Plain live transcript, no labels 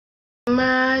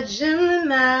a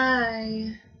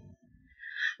Gemini.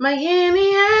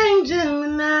 Miami ain't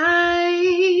Gemini.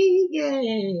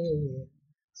 Yeah.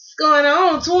 What's going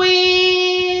on,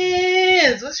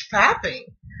 twins? What's popping?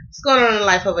 What's going on in the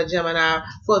life of a Gemini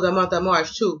for the month of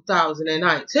March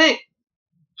 2019?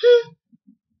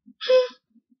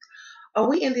 Are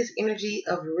we in this energy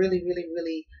of really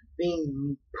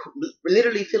being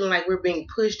literally feeling like we're being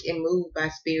pushed and moved by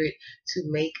spirit to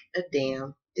make a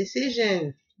damn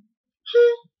decision?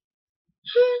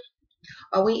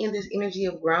 Are we in this energy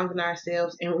of grounding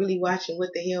ourselves and really watching what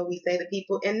the hell we say to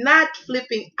people and not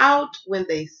flipping out when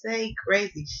they say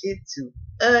crazy shit to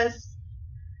us?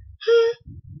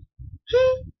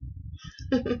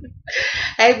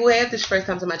 Hey, boy, if this is your first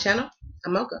time to my channel,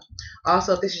 I'm Mocha.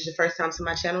 Also, if this is your first time to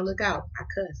my channel, look out. I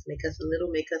cuss. May cuss a little,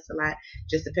 may cuss a lot.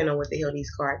 Just depending on what the hell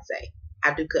these cards say.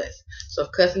 I do cuss. So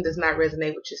if cussing does not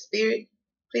resonate with your spirit,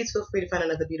 please feel free to find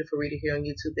another beautiful reader here on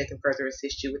YouTube that can further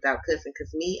assist you without cussing.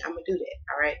 Because me, I'm going to do that.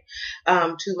 All right?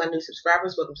 To my new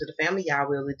subscribers, welcome to the family. Y'all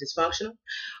really dysfunctional.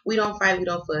 We don't fight. We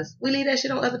don't fuss. We leave that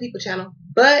shit on other people's channel.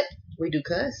 But we do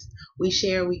cuss. We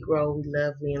share. We grow. We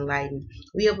love. We enlighten.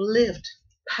 We uplift.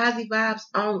 Positive vibes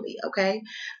only, okay?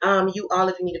 You all,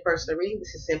 if you need a personal reading,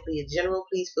 this is simply a general.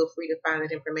 Please feel free to find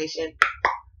that information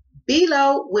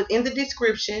below within the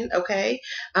description, okay?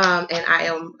 And I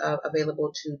am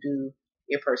available to do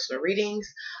your personal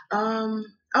readings.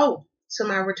 Oh, to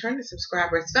my returning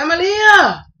subscribers, family,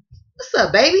 what's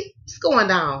up, baby? What's going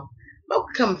down? Mocha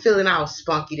come feeling all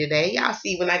spunky today. Y'all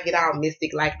see when I get all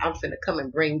mystic, like I'm finna come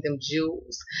and bring them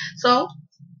jewels. So,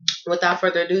 without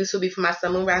further ado, this will be for my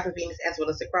Sun, Moon, Rising, Venus, as well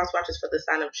as the cross watchers for the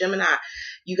sign of Gemini.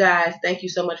 You guys, thank you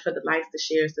so much for the likes, the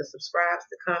shares, the subscribes,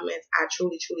 the comments. I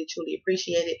truly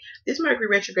appreciate it. This Mercury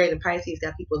retrograde in Pisces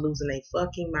got people losing their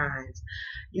fucking minds.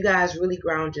 You guys really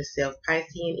ground yourself.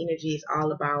 Piscean energy is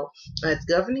all about, it's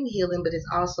governing healing, but it's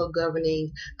also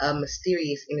governing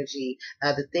mysterious energy.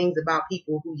 The things about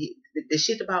people the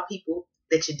shit about people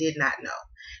that you did not know.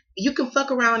 You can fuck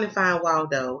around and find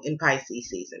Waldo in Pisces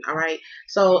season, all right?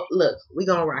 So, look, we're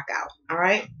going to rock out, all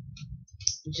right?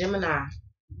 Gemini,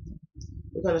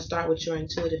 we're going to start with your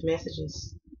intuitive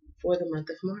messages for the month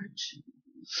of March.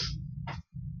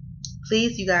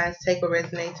 Please, you guys, take what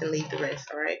resonates and leave the rest,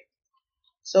 all right?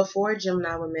 So, for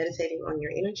Gemini, we're meditating on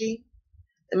your energy.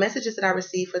 The messages that I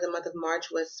received for the month of March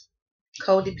was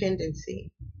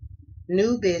codependency,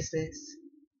 new business,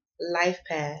 life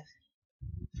path,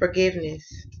 forgiveness,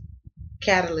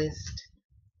 catalyst,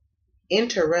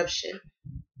 interruption,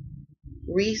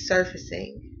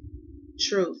 resurfacing,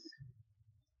 truth,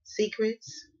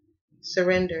 secrets,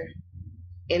 surrender,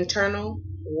 internal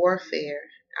warfare.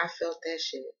 I felt that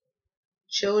shit.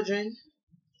 Children,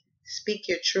 speak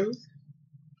your truth,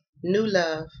 new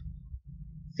love,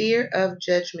 fear of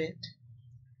judgment,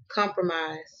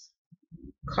 compromise,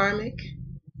 karmic,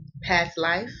 past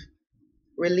life,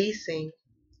 releasing,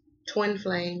 twin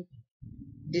flame,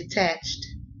 detached,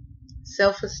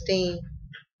 self-esteem,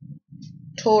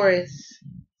 Taurus,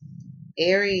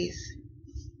 Aries,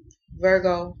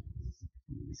 Virgo,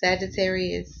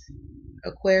 Sagittarius,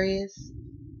 Aquarius,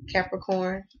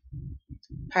 Capricorn,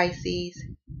 Pisces,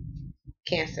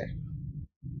 Cancer.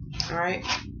 Alright?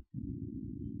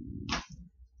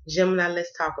 Gemini,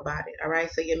 let's talk about it.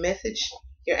 Alright? So your message,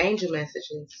 your angel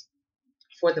messages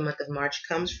for the month of March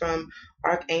comes from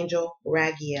Archangel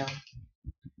Ragiel.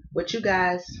 What you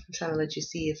guys, I'm trying to let you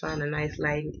see it, find a nice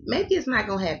light. Maybe it's not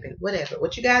going to happen. Whatever.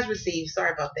 What you guys received,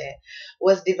 sorry about that,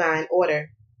 was divine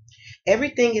order.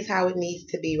 Everything is how it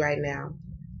needs to be right now.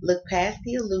 Look past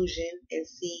the illusion and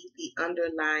see the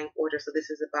underlying order. So this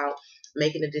is about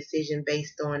making a decision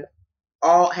based on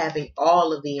having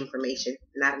all of the information,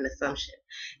 not an assumption,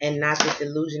 and not this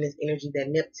illusionist energy that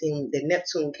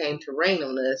Neptune came to rain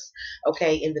on us,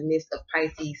 okay, in the midst of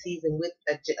Pisces season with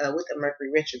a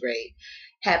Mercury retrograde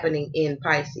happening in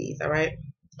Pisces. All right,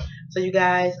 so you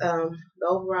guys, the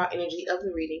overall energy of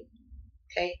the reading,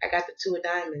 okay, I got the Two of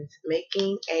Diamonds,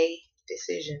 making a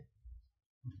decision.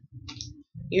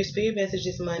 Your spirit message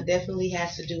this month definitely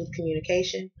has to do with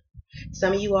communication.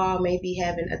 Some of you all may be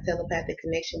having a telepathic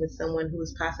connection with someone who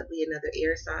is possibly another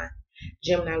air sign.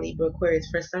 Gemini, Libra, Aquarius.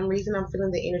 For some reason, I'm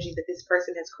feeling the energy that this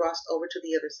person has crossed over to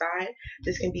the other side.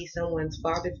 This can be someone's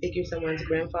father figure, someone's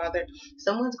grandfather.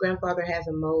 Someone's grandfather has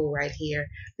a mole right here.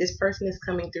 This person is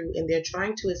coming through and they're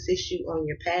trying to assist you on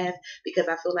your path, because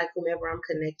I feel like whomever I'm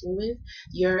connecting with,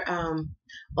 you're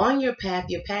on your path.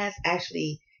 Your path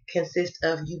actually consists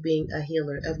of you being a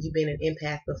healer, of you being an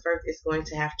empath. But first, it's going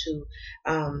to have to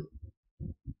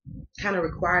kind of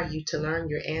require you to learn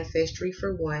your ancestry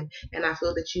for one, and I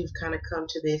feel that you've kind of come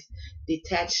to this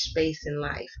detached space in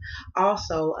life.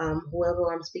 Also,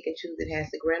 whoever I'm speaking to that has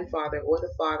the grandfather or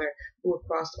the father who have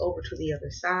crossed over to the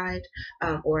other side,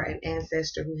 or an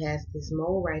ancestor who has this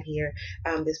mole right here,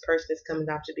 this person is coming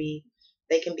out to be.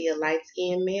 They can be a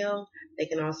light-skinned male. They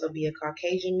can also be a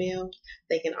Caucasian male.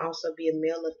 They can also be a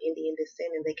male of Indian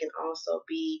descent, and they can also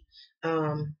be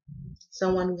um,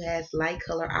 someone who has light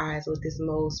color eyes with this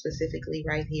mole specifically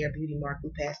right here, beauty mark,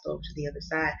 who passed over to the other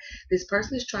side. This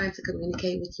person is trying to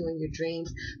communicate with you in your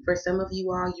dreams. For some of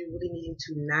you all, you're really needing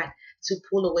to not to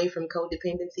pull away from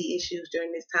codependency issues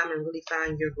during this time and really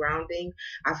find your grounding.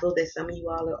 I feel that some of you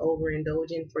all are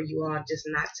overindulgent for you all just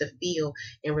not to feel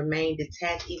and remain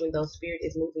detached, even though spirit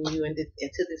is moving you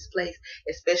into this place,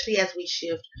 especially as we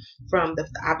shift from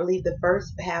I believe the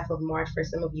first half of March for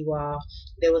some of you all,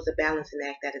 there was a balancing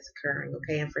act that is occurring,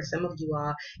 okay? And for some of you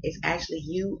all, it's actually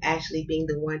you actually being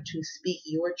the one to speak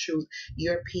your truth,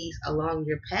 your peace along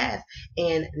your path,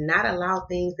 and not allow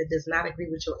things that does not agree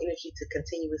with your energy to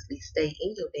continuously stay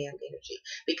in your damn energy,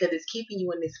 because it's keeping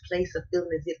you in this place of feeling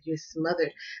as if you're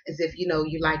smothered, as if, you know,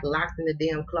 you're like locked in the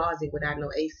damn closet without no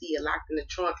AC, or locked in the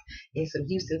trunk in some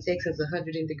Houston, Texas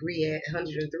 103 degree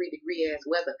ass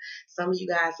weather. Some of you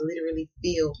guys literally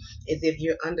feel as if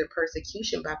you're under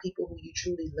persecution by people who you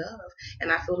truly love.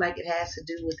 And I feel like it has to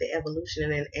do with the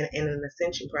evolution and an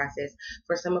ascension process.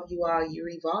 For some of you all, you're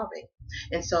evolving.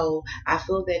 And so I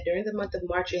feel that during the month of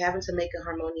March, you're having to make a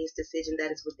harmonious decision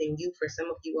that is within you. For some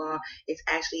of you all, it's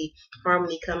actually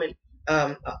harmony coming,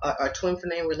 a twin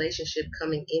flame relationship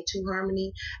coming into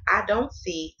harmony. I don't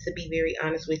see, to be very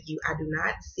honest with you, I do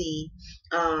not see,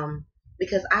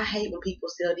 because I hate when people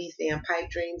sell these damn pipe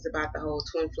dreams about the whole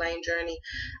twin flame journey.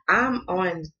 I'm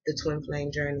on the twin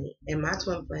flame journey, and my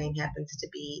twin flame happens to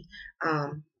be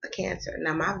a Cancer.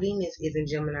 Now, my Venus is in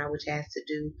Gemini, which has to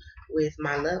do with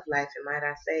my love life. And might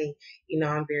I say, you know,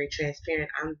 I'm very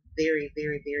transparent. I'm very,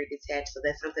 very, very detached. So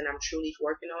that's something I'm truly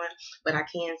working on. But I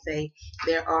can say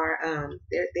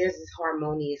there's this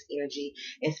harmonious energy,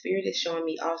 and Spirit is showing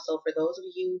me also, for those of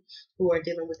you who are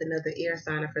dealing with another air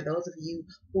sign, or for those of you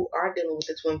who are dealing with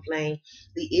the twin flame,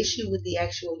 the issue with the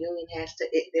actual union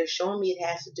they're showing me it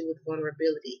has to do with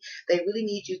vulnerability. They really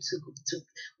need you to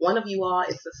one of you all,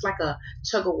 it's like a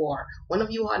tug of war. One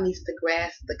of you all needs to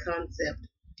grasp the concept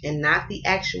and not the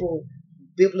actual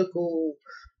biblical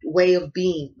way of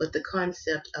being, but the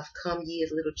concept of come ye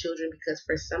as little children. Because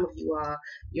for some of you all,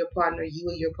 you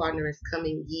or your partner is come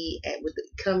ye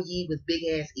with big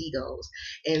ass egos,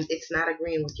 and it's not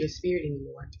agreeing with your spirit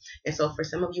anymore. And so for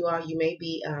some of you all, you may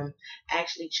be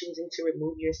actually choosing to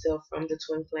remove yourself from the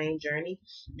twin flame journey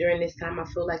during this time. I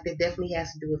feel like that definitely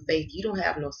has to do with faith. You don't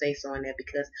have no say so in that,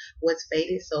 because what's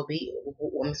fated so be.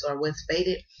 I'm sorry, what's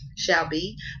fated shall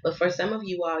be. But for some of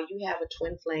you all, you have a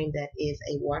twin flame that is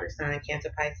a water sign,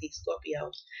 Cancer, Pisces,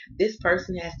 Scorpio. This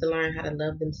person has to learn how to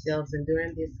love themselves. And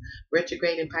during this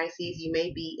retrograde in Pisces, you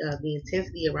may be, the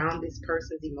intensity around this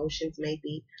person's emotions may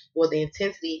be, well, the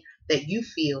intensity that you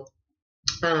feel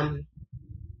um,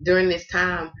 during this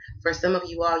time, for some of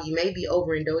you all, you may be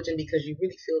overindulging because you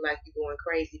really feel like you're going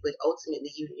crazy, but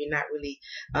ultimately you're not really.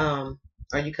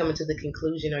 Are you coming to the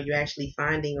conclusion, or you're actually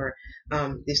finding or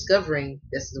discovering,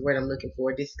 this is the word I'm looking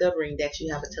for, discovering that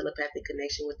you have a telepathic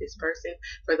connection with this person.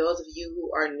 For those of you who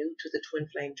are new to the twin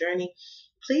flame journey,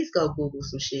 please go Google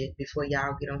some shit before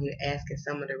y'all get on here asking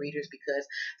some of the readers, because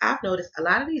I've noticed a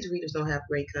lot of these readers don't have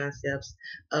great concepts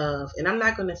of, and I'm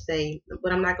not going to say,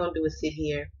 what I'm not going to do is sit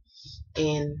here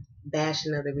and bash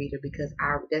another reader, because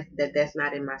that's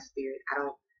not in my spirit.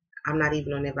 I'm not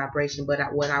even on that vibration. But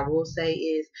what I will say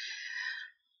is,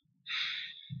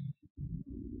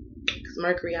 because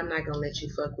Mercury, I'm not gonna let you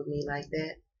fuck with me like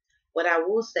that. What I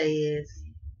will say is,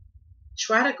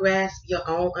 try to grasp your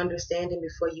own understanding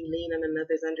before you lean on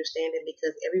another's understanding,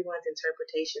 because everyone's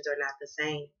interpretations are not the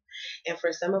same. And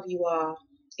for some of you all,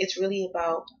 it's really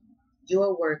about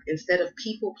your work instead of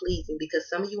people pleasing, because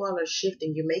some of you all are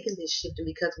shifting. You're making this shifting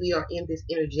because we are in this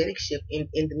energetic shift in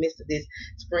the midst of this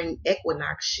spring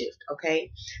equinox shift.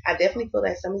 Okay, I definitely feel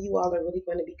that some of you all are really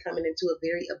going to be coming into a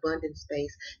very abundant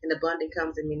space, and abundant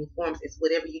comes in many forms. It's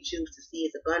whatever you choose to see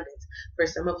as abundance. For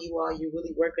some of you all, you're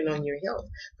really working on your health.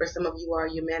 For some of you all,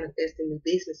 you're manifesting new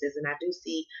businesses, and I do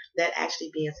see that actually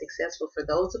being successful. For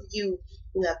those of you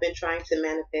who have been trying to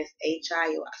manifest a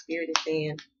child, Spirit is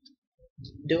saying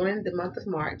during the month of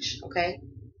March, okay?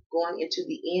 going into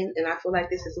the end. And I feel like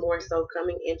this is more so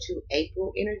coming into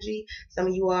April energy. Some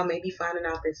of you all may be finding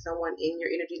out that someone in your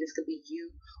energy, this could be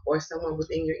you or someone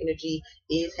within your energy,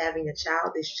 is having a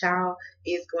child. This child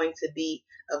is going to be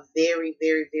a very,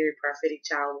 very, very prophetic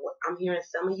child. I'm hearing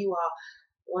some of you all,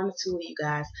 one or two of you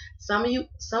guys, some of you,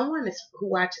 someone is who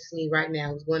watches me right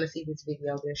now who's going to see this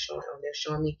video, they're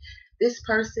showing me this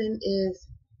person is,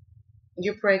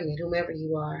 you're pregnant, whomever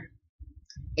you are.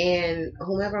 And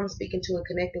whomever I'm speaking to and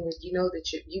connecting with, you know that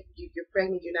you're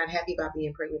pregnant. You're not happy about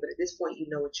being pregnant, but at this point, you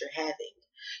know what you're having.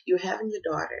 You're having a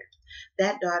daughter.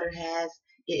 That daughter has.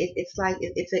 It's like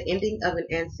it's an ending of an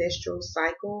ancestral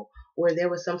cycle where there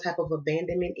was some type of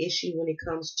abandonment issue when it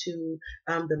comes to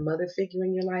the mother figure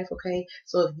in your life. Okay,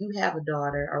 so if you have a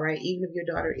daughter, all right, even if your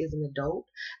daughter is an adult,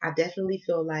 I definitely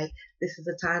feel like this is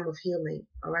a time of healing.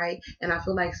 All right, and I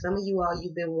feel like some of you all,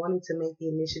 you've been wanting to make the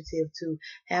initiative to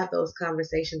have those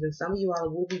conversations, and some of you all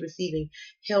will be receiving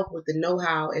help with the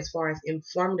know-how as far as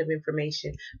informative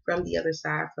information from the other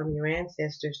side, from your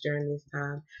ancestors during this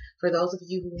time. For those of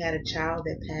you who had a child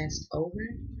that passed over,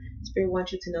 Spirit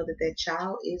wants you to know that that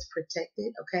child is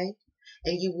protected, okay?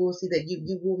 And you will see that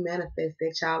you will manifest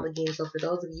that child again. So for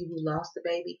those of you who lost a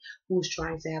baby, who's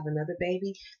trying to have another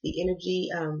baby, the energy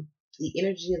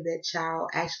of that child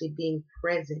actually being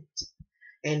present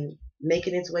and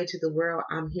making its way to the world.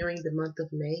 I'm hearing the month of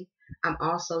May. I'm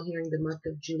also hearing the month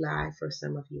of July for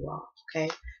some of you all. Okay,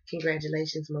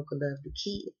 congratulations, Mocha Love, the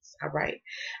kids. All right.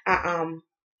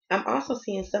 I'm also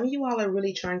seeing some of you all are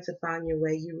really trying to find your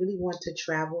way. You really want to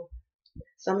travel.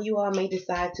 Some of you all may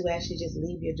decide to actually just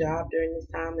leave your job during this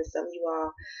time, and some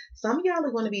of y'all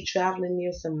are going to be traveling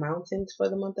near some mountains for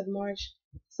the month of March.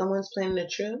 Someone's planning a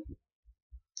trip.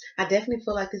 I definitely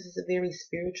feel like this is a very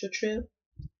spiritual trip.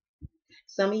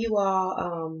 Some of you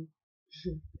all,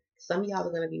 some of y'all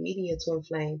are going to be meeting your twin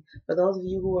flame. For those of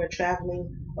you who are traveling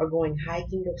or going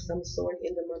hiking of some sort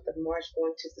in the month of March,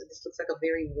 this looks like a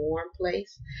very warm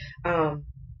place.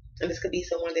 And this could be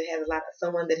someone that has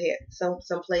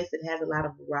some place that has a lot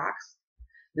of rocks.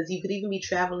 You could even be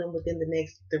traveling within the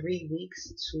next 3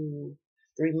 weeks to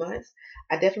 3 months.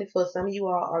 I definitely feel some of you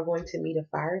all are going to meet a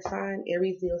fire sign,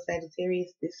 Aries, Leo,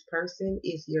 Sagittarius. This person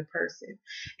is your person.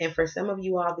 And for some of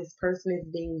you all, this person is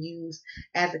being used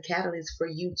as a catalyst for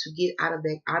you to get out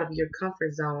of your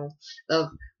comfort zone of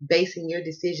basing your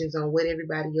decisions on what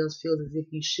everybody else feels as if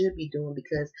you should be doing,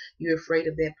 because you're afraid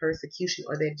of that persecution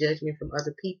or that judgment from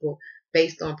other people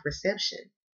based on perception.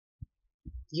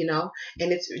 You know,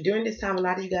 and it's during this time a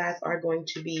lot of you guys are going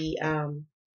to be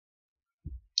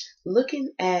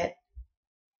looking at,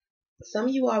 some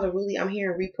of you all are really, I'm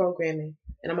hearing reprogramming,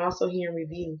 and I'm also hearing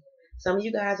review. Some of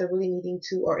you guys are really needing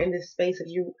to, or in this space of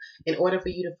you, in order for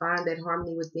you to find that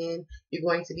harmony within, you're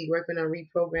going to be working on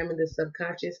reprogramming the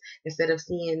subconscious instead of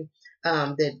seeing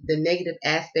the negative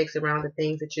aspects around the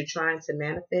things that you're trying to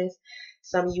manifest.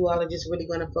 Some of you all are just really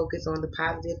going to focus on the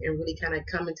positive and really kind of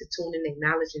come into tune and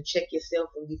acknowledge and check yourself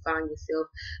when you find yourself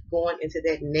going into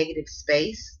that negative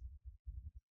space.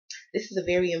 This is a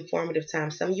very informative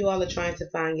time. Some of you all are trying to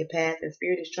find your path, and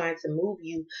Spirit is trying to move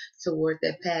you toward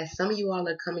that path. Some of you all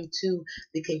are coming to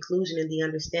the conclusion and the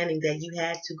understanding that you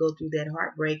had to go through that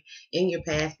heartbreak in your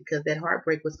past, because that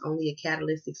heartbreak was only a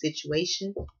catalytic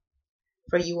situation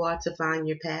for you all to find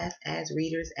your path as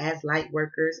readers, as light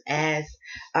workers, as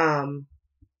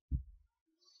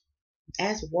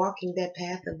walking that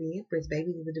path of the Empress,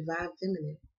 baby, the divine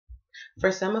feminine.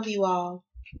 For some of y'all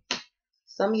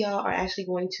are actually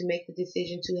going to make the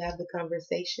decision to have the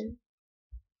conversation,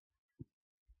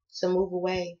 to move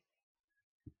away.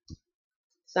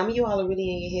 Some of you all are really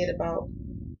in your head about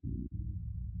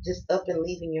just up and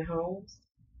leaving your homes.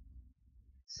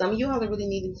 Some of you all are really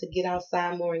needing to get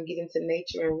outside more and get into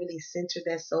nature and really center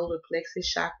that solar plexus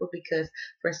chakra, because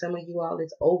for some of you all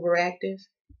it's overactive,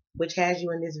 which has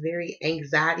you in this very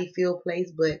anxiety-filled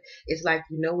place. But it's like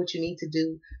you know what you need to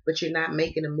do, but you're not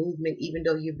making a movement, even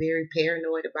though you're very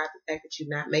paranoid about the fact that you're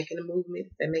not making a movement.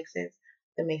 If that makes sense.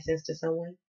 That makes sense to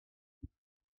someone.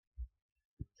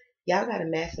 Y'all got a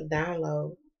massive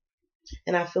download.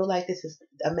 And I feel like this is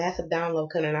a massive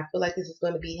download coming. And I feel like this is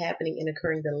going to be happening and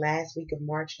occurring the last week of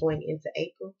March going into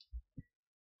April.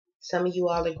 Some of you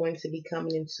all are going to be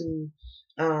coming into,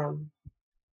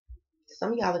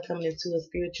 some of y'all are coming into a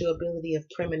spiritual ability of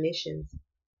premonitions.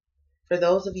 For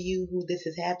those of you who this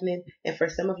is happening, and for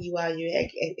some of you all, you're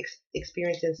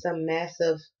experiencing some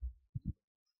massive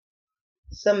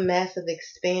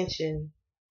expansion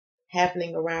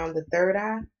happening around the third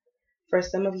eye. For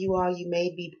some of you all, you may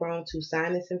be prone to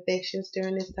sinus infections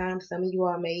during this time. Some of you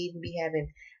all may even be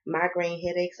having migraine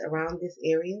headaches around this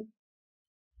area.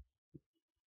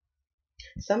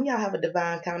 Some of y'all have a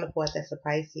divine counterpart that's a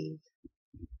Pisces.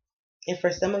 And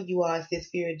for some of you all, it's this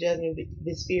fear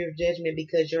of judgment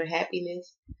because your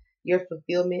happiness, your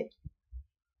fulfillment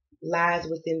lies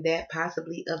within that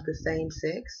possibly of the same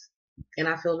sex. And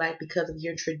I feel like because of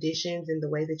your traditions and the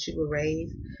way that you were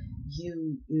raised,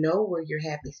 you know where your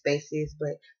happy space is,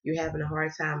 but you're having a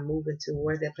hard time moving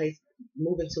towards that place,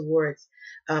 moving towards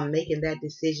making that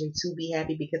decision to be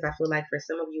happy. Because I feel like for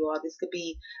some of you all, this could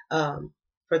be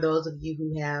for those of you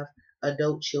who have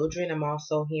adult children. I'm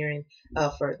also hearing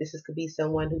for this could be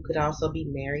someone who could also be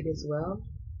married as well.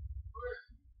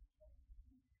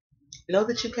 Know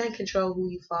that you can't control who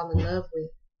you fall in love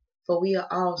with, for we are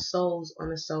all souls on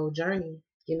a soul journey,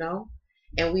 you know?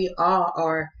 And we all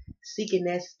are seeking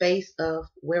that space of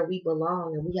where we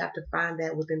belong, and we have to find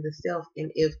that within the self.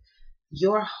 And if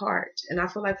your heart, and I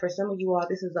feel like for some of you all,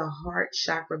 this is a heart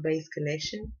chakra based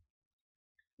connection.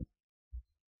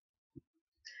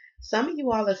 Some of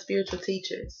you all are spiritual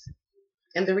teachers.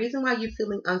 And the reason why you're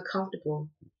feeling uncomfortable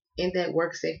in that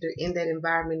work sector, in that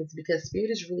environment, is because Spirit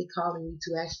is really calling you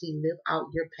to actually live out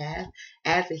your path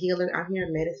as a healer. I'm here,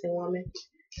 medicine woman.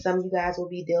 Some of you guys will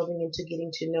be delving into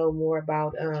getting to know more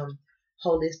about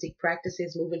holistic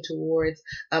practices, moving towards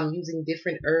using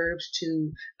different herbs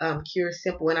to cure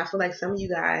simple. And I feel like some of you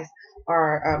guys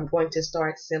are going to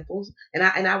start simple. And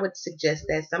I would suggest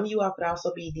that some of you all could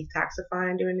also be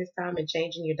detoxifying during this time and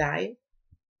changing your diet.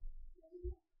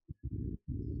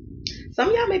 Some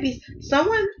of y'all may be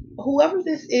someone, whoever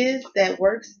this is that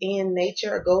works in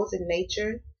nature or goes in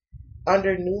nature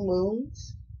under new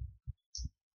moons.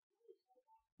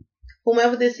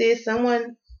 Whomever this is,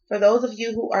 someone, for those of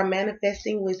you who are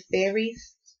manifesting with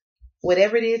fairies,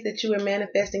 whatever it is that you are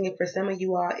manifesting, and for some of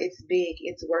you all, it's big,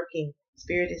 it's working.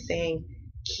 Spirit is saying,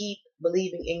 keep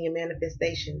believing in your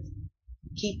manifestations.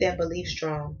 Keep that belief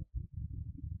strong.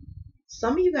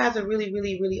 Some of you guys are really,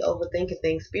 really, really overthinking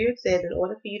things. Spirit says in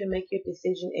order for you to make your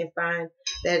decision and find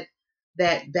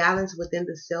that balance within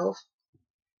the self,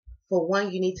 for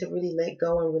one, you need to really let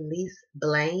go and release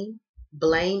blame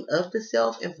of the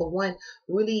self. And for one,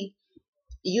 really,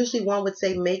 usually one would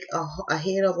say make a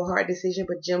head over heart decision,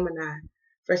 but Gemini,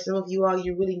 for some of you all,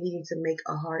 you're really needing to make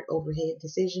a heart overhead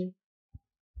decision.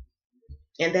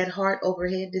 And that heart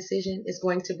overhead decision is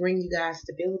going to bring you guys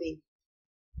stability.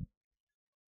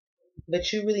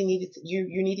 But you really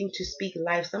you're needing to speak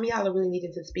life. Some of y'all are really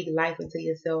needing to speak life into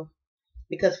yourself.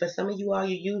 Because for some of you all,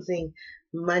 you're using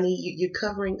money, you're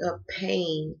covering up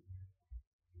pain.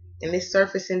 And it's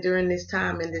surfacing during this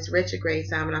time, in this retrograde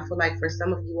time. And I feel like for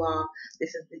some of you all,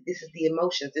 this is the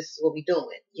emotions. This is what we're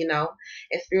doing, you know.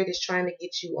 And Spirit is trying to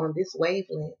get you on this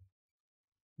wavelength.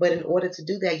 But in order to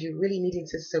do that, you're really needing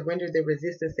to surrender the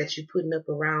resistance that you're putting up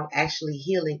around actually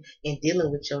healing and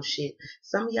dealing with your shit.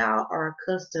 Some of y'all are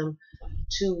accustomed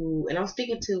to, and I'm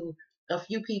speaking to a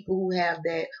few people who have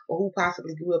that, or who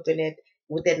possibly grew up in that,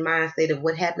 with that mind state of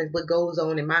what happens, what goes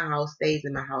on in my house stays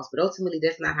in my house. But ultimately,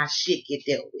 that's not how shit get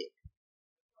dealt with.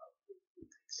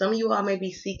 Some of you all may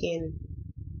be seeking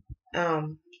a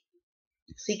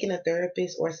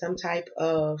therapist or some type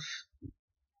of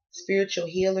spiritual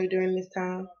healer during this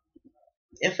time.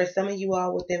 And for some of you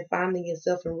all, within finding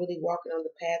yourself and really walking on the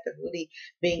path of really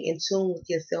being in tune with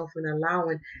yourself and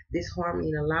allowing this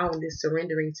harmony and allowing this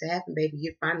surrendering to happen, baby,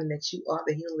 you're finding that you are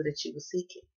the healer that you were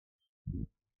seeking.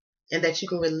 And that you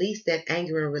can release that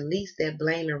anger and release that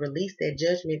blame and release that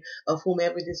judgment of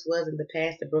whomever this was in the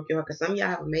past that broke your heart. Because some of y'all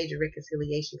have a major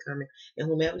reconciliation coming. And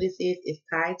whomever this is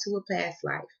tied to a past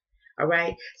life. All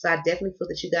right? So I definitely feel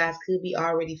that you guys could be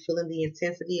already feeling the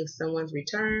intensity of someone's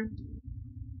return.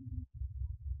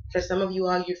 For some of you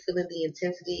all, you're feeling the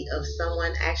intensity of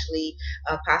someone actually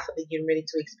possibly getting ready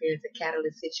to experience a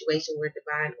catalyst situation where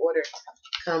divine order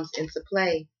comes into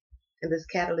play. And this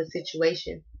catalyst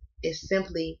situation is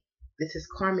simply, this is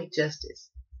karmic justice.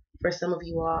 For some of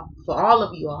you all, for all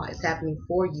of you all, it's happening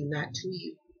for you, not to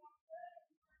you.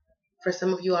 For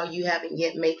some of you all, you haven't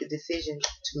yet made the decision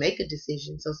to make a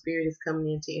decision. So Spirit is coming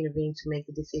in to intervene to make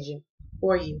the decision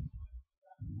for you.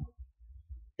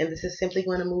 And this is simply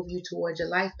going to move you towards your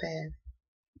life path.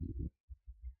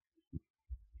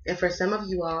 And for some of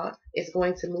you all, it's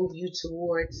going to move you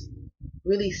towards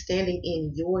really standing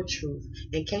in your truth.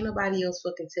 And can't nobody else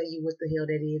fucking tell you what the hell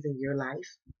that is in your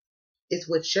life. It's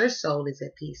what your soul is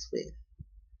at peace with.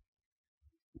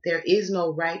 There is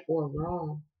no right or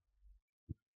wrong.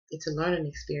 It's a learning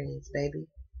experience, baby.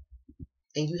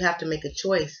 And you have to make a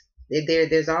choice.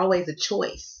 There's always a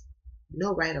choice.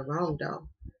 No right or wrong, though.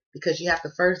 Because you have to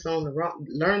first learn the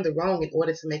wrong in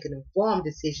order to make an informed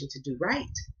decision to do right.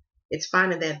 It's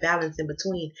finding that balance in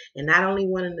between and not only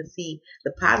wanting to see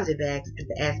the positive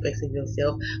aspects of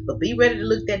yourself, but be ready to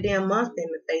look that damn monster in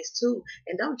the face too.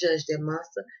 And don't judge that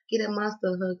monster. Get that monster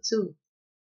a hug too.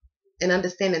 And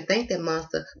understand and thank that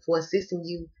monster for assisting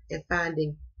you in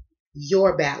finding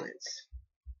your balance,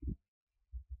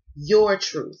 your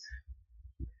truth,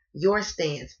 your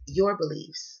stance, your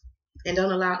beliefs. And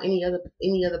don't allow any other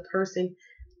person,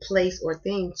 place, or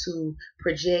thing to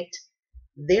project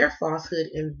their falsehood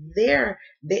and their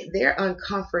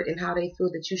uncomfort and how they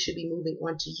feel that you should be moving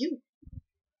on to you.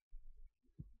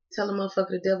 Tell a motherfucker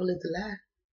the devil is a lie.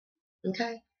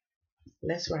 Okay?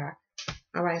 Let's rock.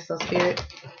 Alright, so Spirit,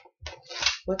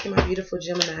 what can my beautiful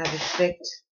Geminis expect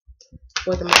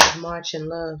for the month of March in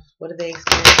love? What do they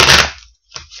expect?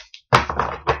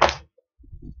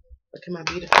 What can my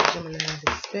beautiful Geminis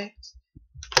expect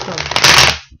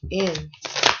in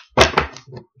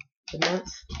the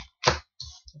month of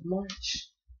March?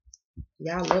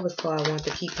 Y'all love a card want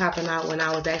to keep popping out when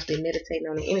I was actually meditating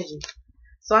on the energy.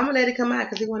 So I'm going to let it come out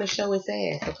because we want to show its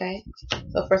ass, okay?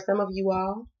 So for some of you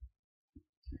all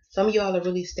are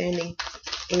really standing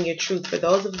in your truth. For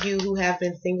those of you who have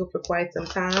been single for quite some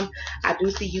time, I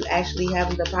do see you actually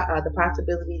having the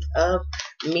possibilities of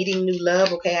meeting new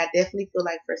love, okay? I definitely feel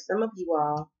like for some of you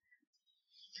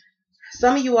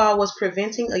all was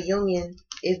preventing a union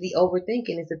is the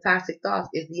overthinking, is the toxic thoughts,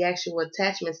 is the actual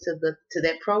attachments to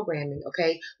that programming,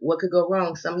 okay? What could go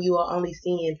wrong? Some of you are only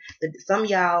seeing some of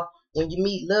y'all, when you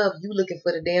meet love, you looking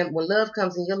for when love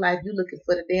comes in your life, you looking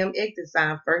for the damn exit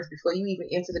sign first before you even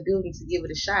enter the building to give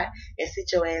it a shot and sit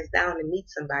your ass down and meet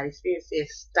somebody. Spirit says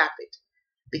stop it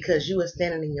because you are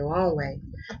standing in your own way.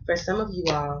 For some of you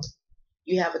all,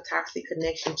 you have a toxic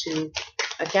connection to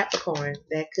a Capricorn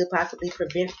that could possibly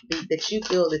that you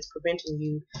feel it's preventing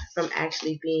you from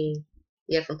actually being,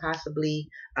 from possibly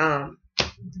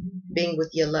being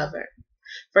with your lover.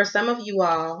 For some of you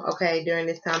all, okay, during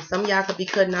this time, some of y'all could be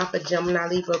cutting off a Gemini,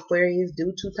 Libra, Aquarius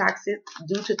due to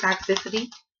toxicity.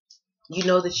 You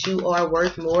know that you are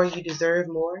worth more, you deserve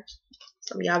more.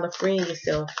 Some of y'all are freeing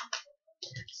yourself.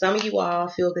 Some of you all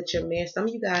feel that you're married. Some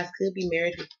of you guys could be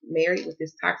married with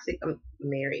this toxic,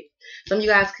 married. Some of you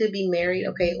guys could be married,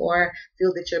 okay, or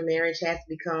feel that your marriage has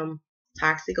become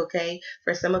toxic, okay.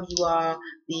 For some of you all,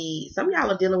 some of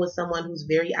y'all are dealing with someone who's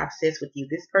very obsessed with you.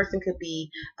 This person could be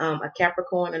a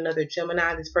Capricorn, another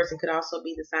Gemini. This person could also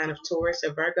be the sign of Taurus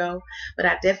or Virgo. But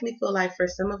I definitely feel like for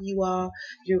some of you all,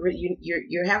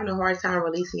 you're having a hard time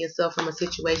releasing yourself from a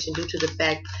situation due to the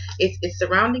fact it's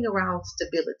surrounding around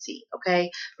stability, okay.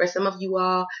 For some of you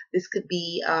all, this could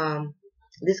be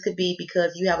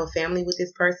because you have a family with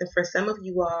this person. For some of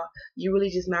you all, you're really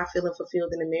just not feeling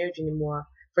fulfilled in a marriage anymore.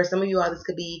 For some of you all, this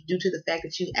could be due to the fact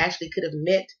that you actually could have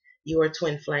met your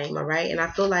twin flame, all right? And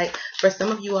I feel like for some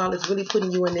of you all, it's really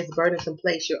putting you in this burdensome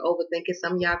place. You're overthinking.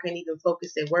 Some of y'all can't even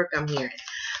focus at work, I'm hearing.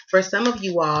 For some of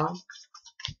you all,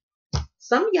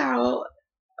 some of you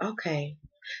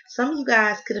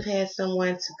guys could have had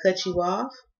someone to cut you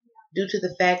off due to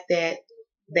the fact that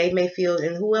they may feel,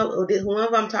 and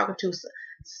whoever I'm talking to,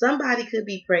 somebody could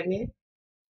be pregnant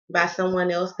by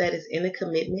someone else that is in a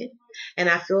commitment, and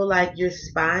I feel like you're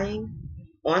spying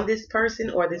on this person,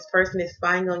 or this person is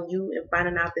spying on you and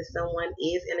finding out that someone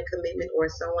is in a commitment or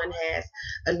someone has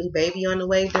a new baby on the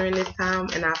way during this time.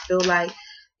 And I feel like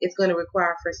it's going to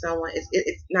require for someone,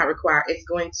 it's not require, it's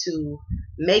going to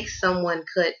make someone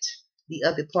cut the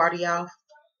other party off.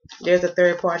 There's a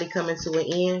third party coming to an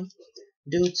end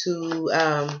due to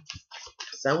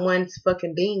someone's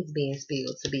fucking beans being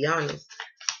spilled, to be honest.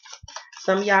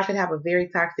 Some of y'all could have a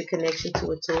very toxic connection to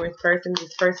a Taurus person.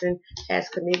 This person has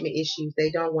commitment issues.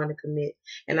 They don't want to commit.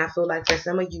 And I feel like for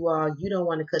some of you all, you don't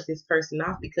want to cut this person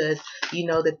off because you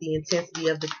know that the intensity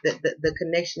of the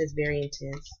connection is very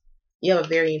intense. You have a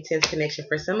very intense connection.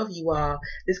 For some of you all,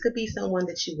 this could be someone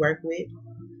that you work with.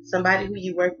 Somebody who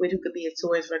you work with who could be a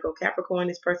Taurus, Virgo, Capricorn.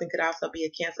 This person could also be a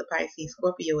Cancer, Pisces,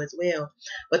 Scorpio as well.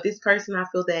 But this person, I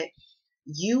feel that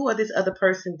you or this other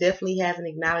person definitely have an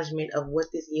acknowledgement of what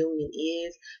this union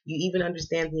is. You even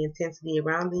understand the intensity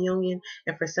around the union.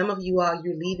 And for some of you all,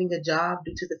 you're leaving a job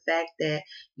due to the fact that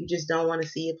you just don't want to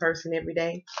see a person every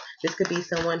day. This could be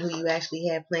someone who you actually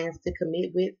have plans to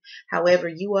commit with. However,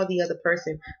 you are the other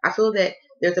person. I feel that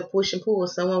there's a push and pull.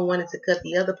 Someone wanted to cut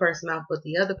the other person off, but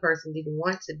the other person didn't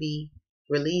want to be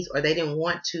released, or they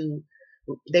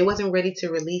wasn't ready to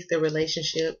release the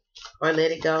relationship or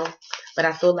let it go. But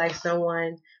I feel like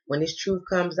someone, when this truth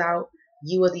comes out,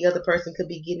 you or the other person could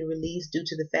be getting released due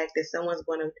to the fact that someone's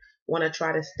going to want to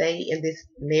try to stay in this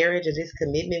marriage or this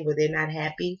commitment where they're not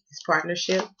happy, this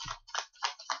partnership. I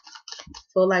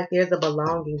feel like there's a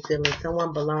belonging feeling.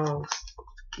 Someone belongs.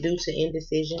 due to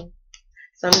indecision.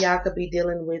 Some of y'all could be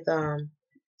dealing with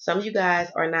some of you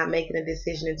guys are not making a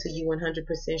decision until you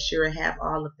 100% sure have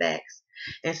all the facts.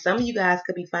 And some of you guys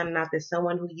could be finding out that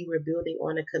someone who you were building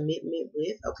on a commitment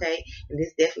with, okay, and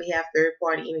this definitely have third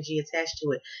party energy attached to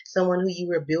it. Someone who you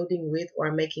were building with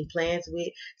or making plans with,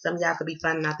 some of y'all could be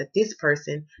finding out that this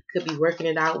person could be working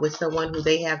it out with someone who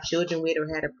they have children with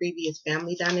or had a previous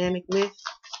family dynamic with.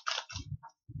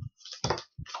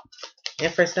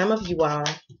 And for some of you all,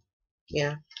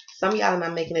 yeah. Some of y'all are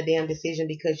not making a damn decision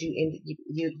because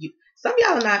some of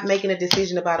y'all are not making a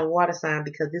decision about a water sign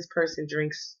because this person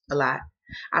drinks a lot.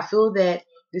 I feel that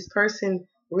this person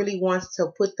really wants to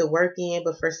put the work in,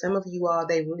 but for some of you all,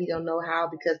 they really don't know how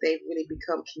because they've really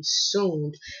become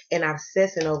consumed and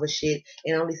obsessing over shit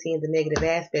and only seeing the negative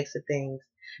aspects of things.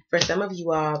 For some of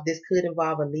you all, this could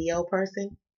involve a Leo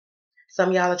person. Some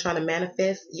of y'all are trying to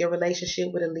manifest your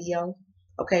relationship with a Leo.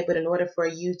 Okay, but in order for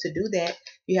you to do that,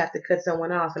 you have to cut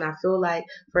someone off. And I feel like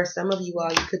for some of you all,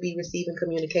 you could be receiving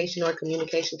communication or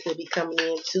communication could be coming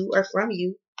in to or from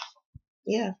you.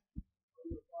 Yeah,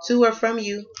 to or from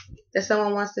you that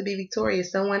someone wants to be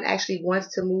victorious. Someone actually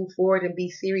wants to move forward and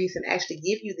be serious and actually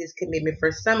give you this commitment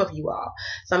for some of you all.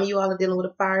 Some of you all are dealing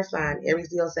with a fire sign, Aries,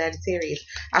 Leo, Sagittarius.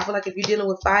 I feel like if you're dealing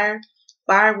with fire,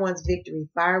 fire wants victory.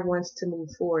 Fire wants to move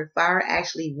forward. Fire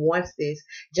actually wants this.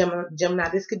 Gemini,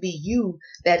 this could be you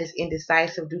that is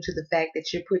indecisive due to the fact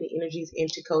that you're putting energies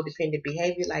into codependent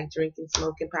behavior like drinking,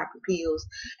 smoking, popping pills.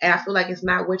 And I feel like it's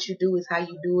not what you do, it's how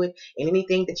you do it. And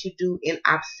anything that you do in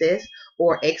obsess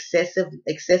or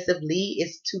excessively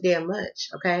is too damn much.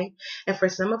 Okay? And for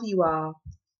some of you all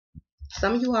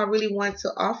really want to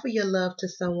offer your love to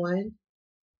someone.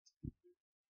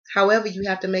 However, you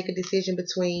have to make a decision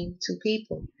between two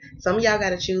people. Some of y'all got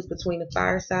to choose between a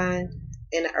fire sign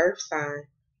and an earth sign.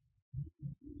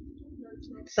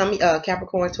 Some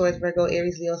Capricorn, Taurus, Virgo,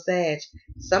 Aries, Leo, Sag.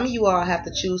 Some of you all have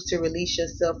to choose to release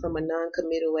yourself from a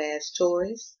non-committal ass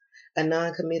Taurus, a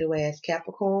non-committal ass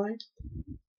Capricorn,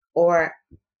 or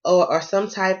some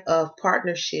type of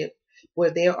partnership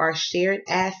where there are shared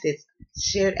assets.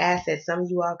 Shared assets. Some of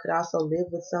you all could also live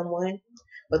with someone.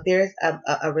 But there's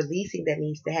a releasing that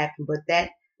needs to happen. But that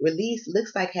release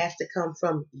looks like has to come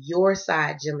from your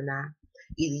side, Gemini.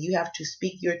 Either you have to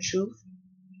speak your truth,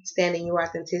 stand in your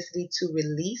authenticity to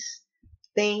release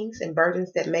things and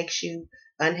burdens that makes you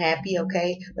unhappy,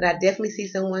 okay? But I definitely see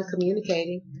someone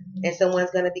communicating, and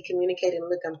someone's going to be communicating,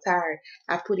 look, I'm tired.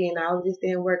 I've put in all of this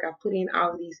damn work. I've put in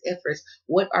all of these efforts.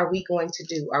 What are we going to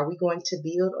do? Are we going to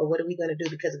build, or what are we going to do?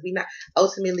 Because if we not,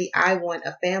 ultimately, I want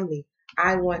a family.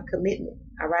 I want commitment,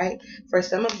 all right? For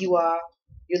some of you all,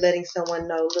 you're letting someone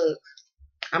know, look,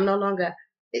 I'm no longer,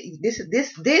 this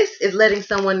is letting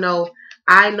someone know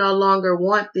I no longer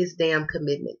want this damn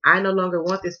commitment. I no longer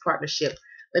want this partnership.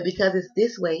 But because it's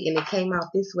this way and it came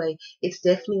out this way, it's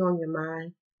definitely on your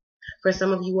mind. For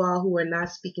some of you all who are not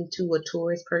speaking to a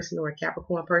Taurus person or a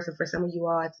Capricorn person, for some of you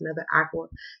all, it's another Aqua,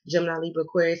 Gemini, Libra,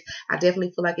 Aquarius. I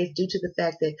definitely feel like it's due to the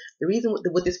fact that the reason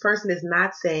what this person is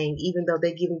not saying, even though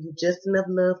they're giving you just enough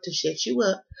love to shut you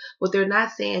up, what they're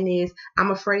not saying is,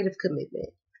 I'm afraid of commitment.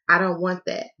 I don't want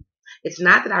that. It's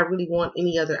not that I really want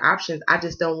any other options. I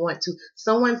just don't want to.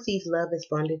 Someone sees love as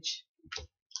bondage.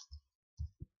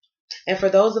 And for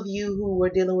those of you who were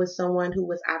dealing with someone who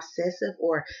was obsessive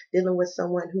or dealing with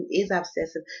someone who is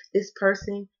obsessive, this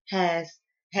person has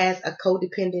a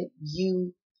codependent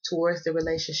view towards the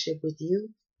relationship with you.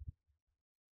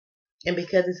 And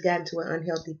because it's gotten to an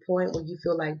unhealthy point where you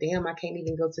feel like, damn, I can't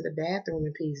even go to the bathroom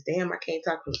in peace. Damn, I can't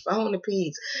talk on the phone in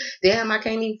peace. Damn, I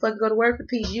can't even fucking go to work in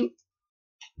peace.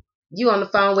 You on the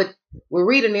phone with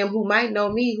reading them who might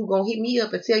know me, who gonna hit me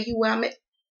up and tell you where I'm at.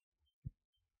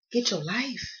 Get your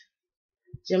life.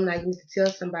 Gemini, you need to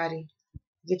tell somebody,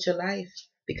 get your life.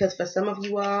 Because for some of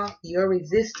you all, your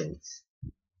resistance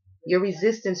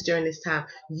during this time,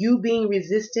 you being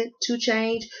resistant to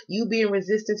change, you being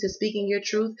resistant to speaking your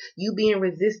truth, you being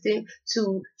resistant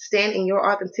to stand in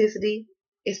your authenticity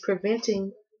is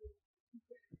preventing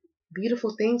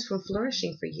beautiful things from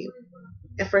flourishing for you.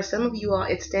 And for some of you all,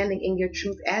 it's standing in your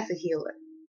truth as a healer.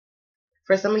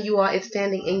 For some of you all, it's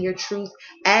standing in your truth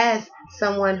as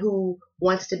someone who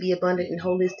wants to be abundant in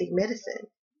holistic medicine.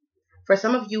 For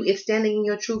some of you, it's standing in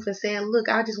your truth and saying, look,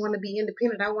 I just want to be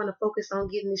independent. I want to focus on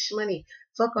getting this money.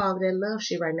 Fuck all of that love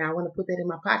shit right now. I want to put that in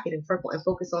my pocket and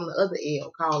focus on the other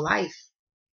L called life.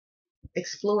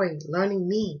 Exploring, learning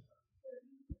me.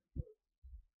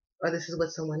 Or this is what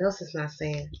someone else is not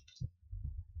saying.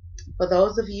 For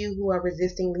those of you who are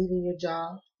resisting leaving your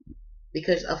job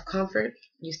because of comfort,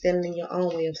 you're standing in your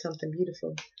own way of something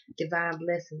beautiful. Divine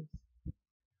blessings.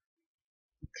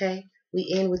 Okay?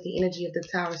 We end with the energy of the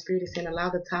tower. Spirit is saying, allow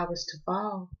the towers to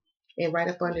fall. And right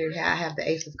up under it, I have the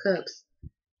Ace of Cups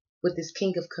with this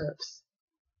King of Cups.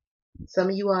 Some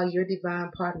of you all, your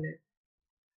divine partner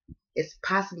is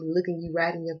possibly looking you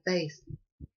right in your face.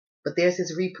 But there's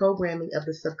this reprogramming of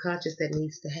the subconscious that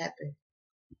needs to happen.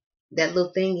 That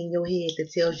little thing in your head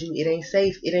that tells you it ain't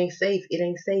safe, it ain't safe, it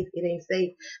ain't safe, it ain't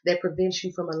safe, that prevents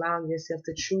you from allowing yourself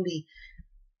to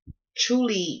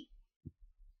truly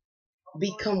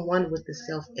become one with the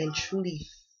self and truly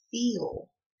feel.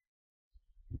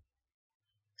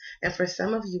 And for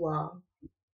some of you all,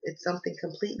 it's something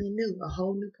completely new, a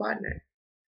whole new partner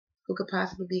who could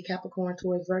possibly be Capricorn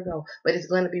towards Virgo, but it's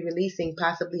going to be releasing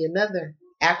possibly another,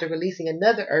 after releasing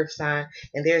another earth sign,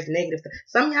 and there's negative.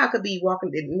 Some of y'all could be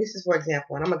walking, and this is for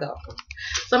example, and I'm going to go.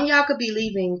 Some of y'all could be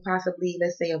leaving possibly,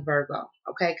 let's say, a Virgo,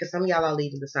 okay? Because some of y'all are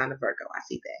leaving the sign of Virgo. I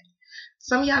see that.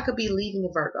 Some of y'all could be leaving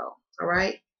a Virgo, all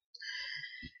right?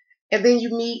 And then you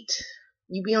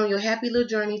be on your happy little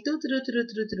journey,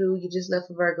 you just left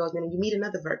for Virgo, and then you meet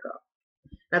another Virgo.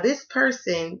 Now this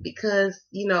person, because,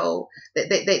 you know,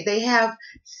 they have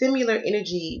similar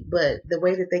energy, but the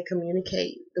way that they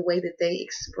communicate, the way that they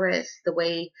express, the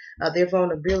way their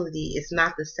vulnerability is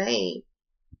not the same.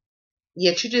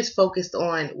 Yet you're just focused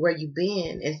on where you've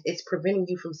been, and it's preventing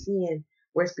you from seeing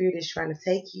where Spirit is trying to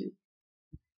take you.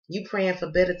 You praying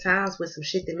for better times with some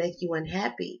shit that make you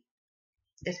unhappy.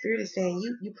 And Spirit is saying,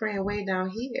 you praying way down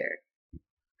here.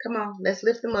 Come on, let's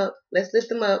lift them up. Let's lift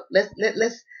them up.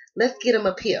 Let's get them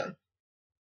up here.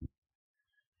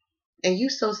 And you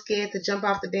so scared to jump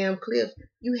off the damn cliff,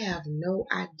 you have no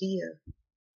idea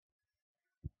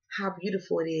how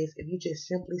beautiful it is if you just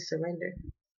simply surrender.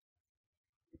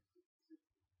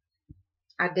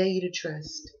 I dare you to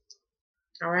trust.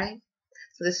 All right?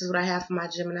 So this is what I have for my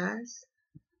Geminis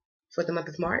for the month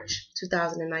of March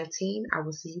 2019. I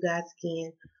will see you guys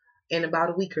again in about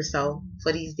a week or so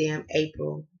for these damn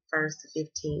April 1st to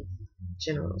 15th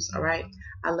generals. All right?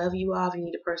 I love you all. If you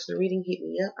need a personal reading, hit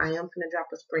me up. I am going to drop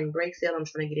a spring break sale. I'm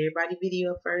trying to get everybody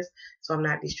video up first, so I'm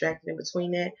not distracted in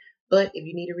between that. But if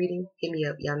you need a reading, hit me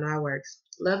up. Y'all know how it works.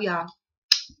 Love y'all.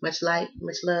 Much light,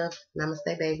 much love.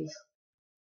 Namaste, babies.